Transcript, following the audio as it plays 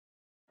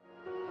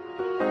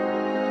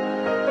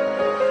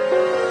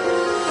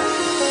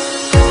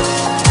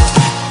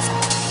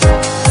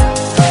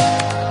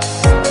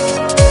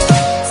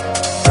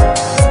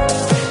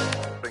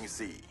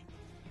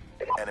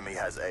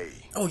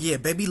Oh yeah,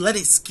 baby, let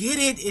it get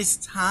it. It's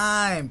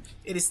time.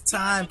 It is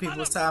time,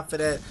 people. It's time for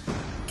that.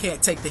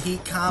 Can't take the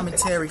heat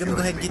commentary. Gonna go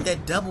ahead and get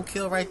that double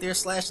kill right there,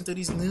 slashing through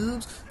these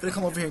noobs. Gonna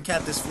come over here and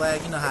cap this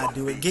flag. You know how I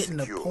do it. Getting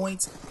the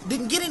points.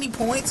 Didn't get any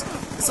points.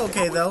 It's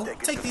okay though.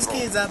 Take these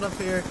kids out up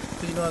here,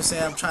 cause you know what I'm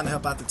saying. I'm trying to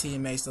help out the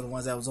teammates, the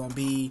ones that was on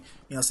B.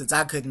 You know, since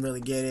I couldn't really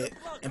get it.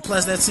 And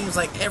plus, that seems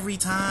like every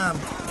time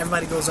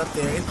everybody goes up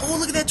there, and oh,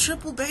 look at that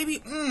triple,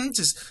 baby.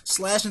 Just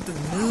slashing through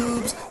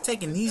noobs,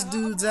 taking these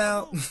dudes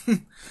out.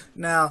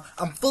 Now,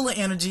 I'm full of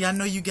energy. I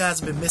know you guys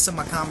have been missing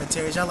my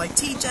commentaries. Y'all like,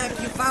 T-Jack,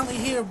 you're finally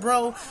here,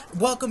 bro.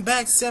 Welcome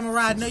back,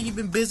 Samurai. I know you've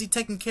been busy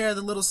taking care of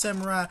the little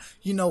Samurai,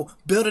 you know,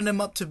 building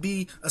him up to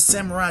be a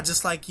Samurai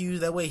just like you.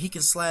 That way he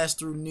can slash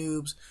through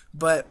noobs.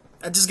 But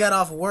I just got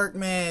off work,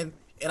 man.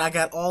 And I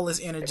got all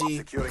this energy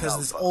because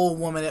this old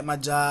woman at my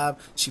job,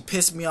 she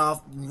pissed me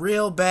off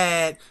real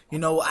bad. You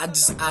know, I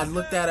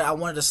looked at her, I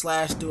wanted to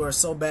slash through her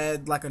so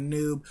bad like a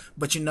noob.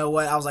 But you know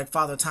what? I was like,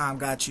 Father Time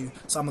got you.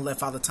 So I'm going to let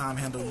Father Time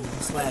handle you.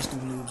 Slash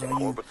through noobs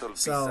on you.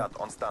 So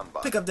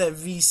pick up that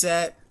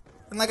VSAT.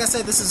 And like I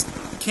said, this is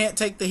Can't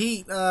Take the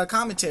Heat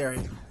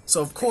commentary.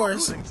 So of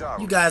course,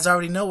 you guys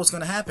already know what's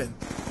going to happen.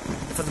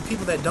 For the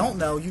people that don't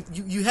know,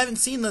 you haven't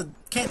seen the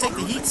Can't Take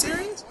the Heat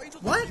series?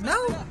 What?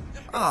 No?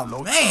 Oh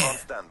man.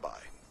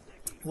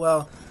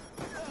 Well,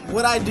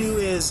 what I do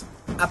is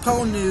I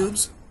pwn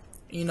noobs.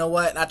 You know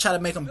what? I try to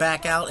make them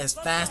back out as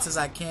fast as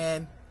I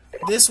can.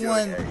 This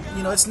one,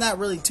 you know, it's not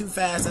really too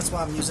fast. That's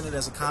why I'm using it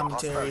as a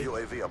commentary,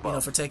 you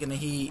know, for taking the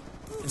heat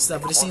and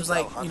stuff. But it seems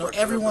like, you know,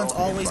 everyone's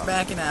always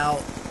backing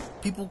out.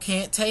 People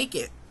can't take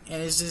it,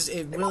 and it's just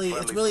it's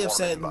really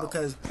upsetting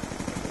because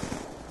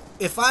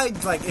if I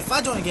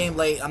join a game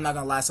late, I'm not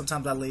gonna lie,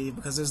 sometimes I leave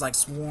because there's like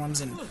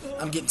swarms and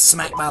I'm getting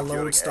smacked by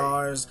load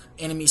stars,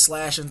 enemies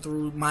slashing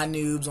through my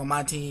noobs on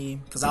my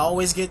team, because I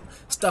always get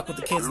stuck with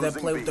the kids that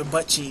play with their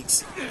butt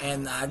cheeks,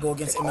 and I go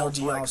against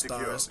MLG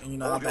All-Stars, and you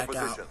know, I back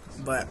out.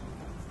 But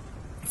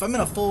if I'm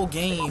in a full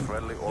game,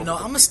 you know,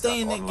 I'm gonna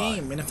stay in that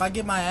game, and if I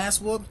get my ass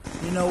whooped,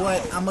 you know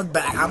what, I'm gonna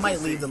back. I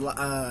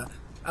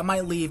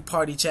might leave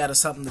party chat or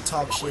something to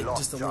talk shit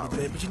just a little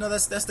bit, but you know,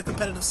 that's the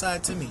competitive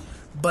side to me.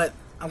 But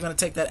I'm gonna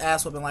take that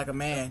ass whooping like a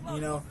man, you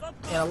know.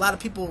 And a lot of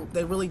people,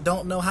 they really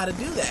don't know how to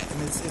do that,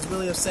 and it's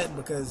really upsetting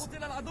because,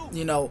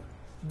 you know,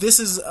 this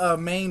is a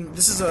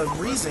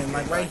reason,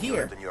 like right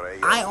here,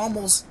 I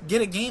almost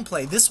get a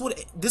gameplay. This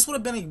would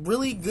have been a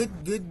really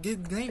good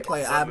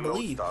gameplay, I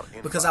believe,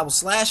 because I was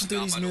slashing through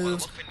these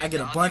noobs, I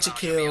get a bunch of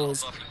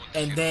kills,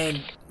 and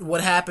then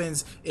what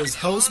happens is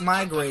host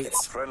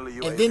migrates,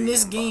 and then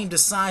this game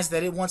decides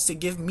that it wants to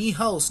give me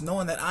host,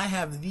 knowing that I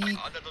have the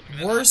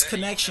worst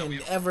connection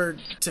ever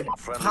to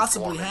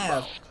possibly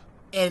have.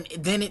 And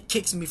then it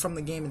kicks me from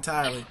the game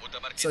entirely.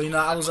 So, you know,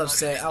 I was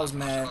upset. I was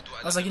mad.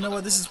 I was like, you know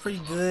what? This is pretty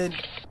good.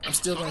 I'm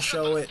still going to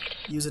show it.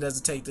 Use it as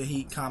a Take the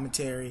Heat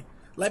commentary.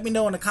 Let me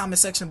know in the comment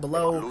section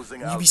below.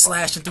 You be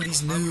slashing through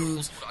these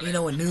noobs. You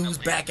know, when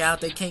noobs back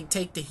out, they can't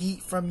take the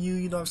heat from you.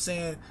 You know what I'm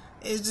saying?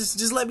 It's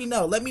just let me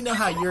know. Let me know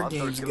how your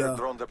games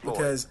go.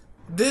 Because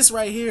this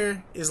right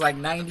here is like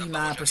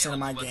 99% of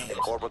my games.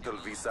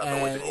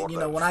 And, you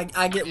know, when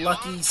I get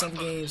lucky, some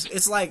games,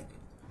 it's like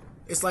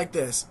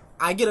this.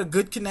 I get a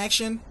good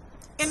connection,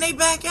 and they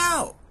back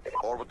out.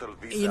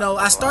 You know,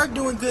 I start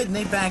doing good, and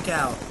they back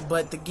out.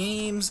 But the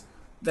games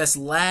that's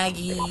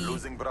laggy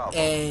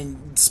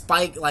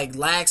and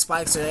lag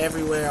spikes are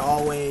everywhere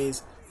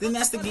always, then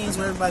that's the games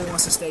where everybody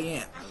wants to stay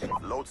in. And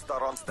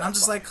I'm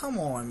just like, come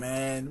on,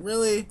 man,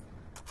 really?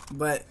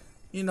 But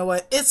you know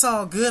what? It's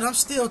all good. I'm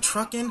still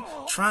trucking,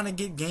 trying to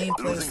get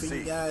gameplays for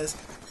you guys.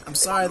 I'm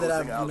sorry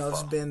that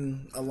it's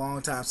been a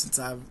long time since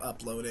I've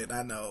uploaded.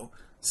 I know.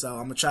 So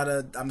I'm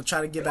gonna try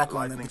to get back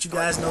on it, but you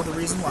guys know the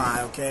reason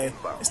why, okay?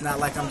 It's not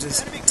like I'm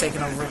just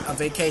taking a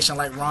vacation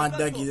like Ron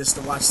Dougie just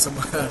to watch some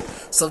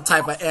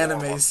type of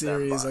anime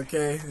series,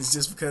 okay? It's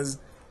just because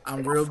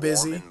I'm real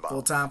busy,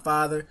 full-time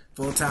father,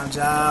 full-time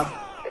job,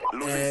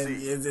 and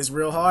it's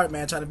real hard,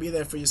 man, trying to be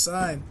there for your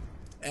son,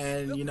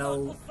 and you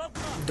know,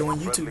 doing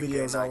YouTube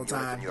videos all the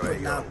time,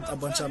 putting out a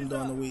bunch of them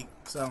during the week.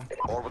 So,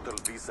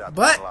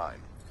 but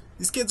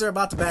these kids are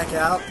about to back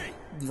out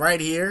right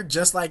here,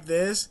 just like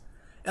this.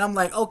 And I'm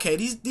like, okay,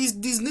 these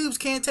noobs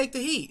can't take the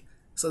heat.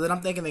 So then I'm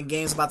thinking the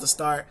game's about to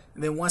start.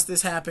 And then once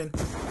this happened,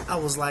 I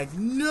was like,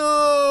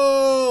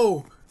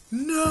 no,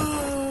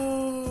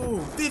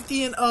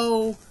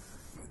 50-0.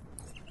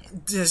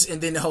 And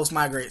then the host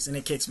migrates and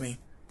it kicks me.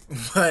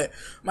 But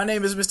my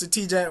name is Mr.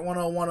 T-Jack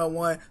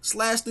 10101.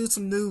 Slash through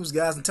some noobs,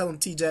 guys, and tell them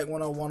T-Jack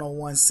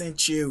 10101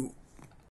 sent you.